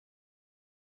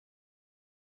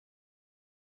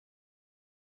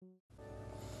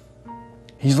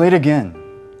He's late again.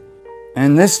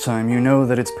 And this time you know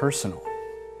that it's personal.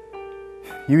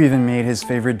 You even made his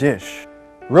favorite dish.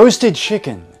 Roasted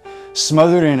chicken,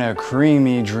 smothered in a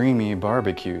creamy, dreamy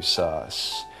barbecue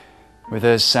sauce, with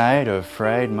a side of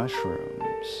fried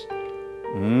mushrooms.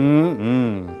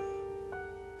 Mmm.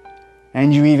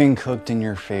 And you even cooked in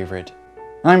your favorite,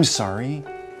 I'm sorry,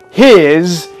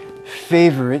 his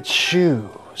favorite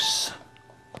shoes.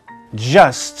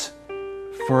 Just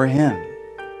for him.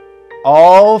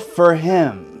 All for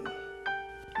him.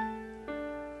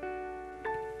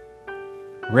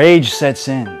 Rage sets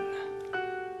in.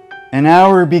 An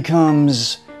hour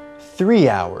becomes 3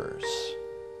 hours.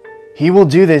 He will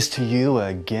do this to you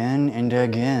again and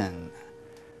again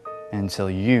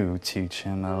until you teach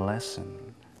him a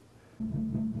lesson.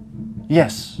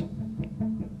 Yes,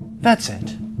 that's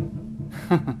it.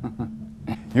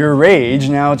 Your rage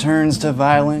now turns to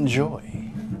violent joy.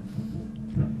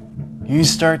 You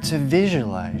start to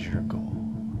visualize your goal.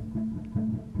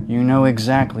 You know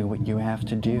exactly what you have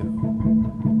to do.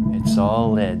 It's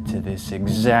all led to this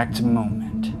exact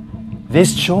moment,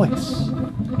 this choice.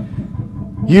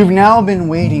 You've now been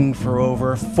waiting for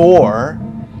over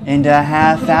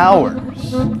 4.5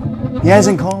 hours. He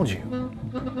hasn't called you.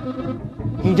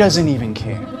 He doesn't even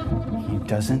care. He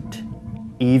doesn't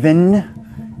even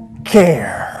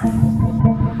care.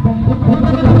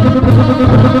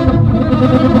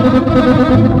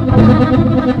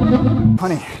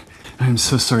 Honey, I'm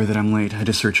so sorry that I'm late. I had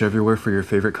to search everywhere for your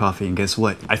favorite coffee, and guess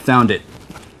what? I found it.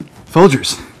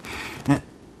 Folgers.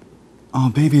 Oh,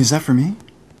 baby, is that for me?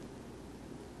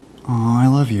 Oh, I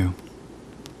love you.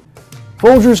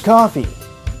 Folgers coffee.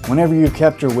 Whenever you've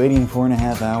kept her waiting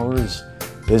 4.5 hours,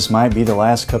 this might be the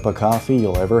last cup of coffee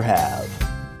you'll ever have.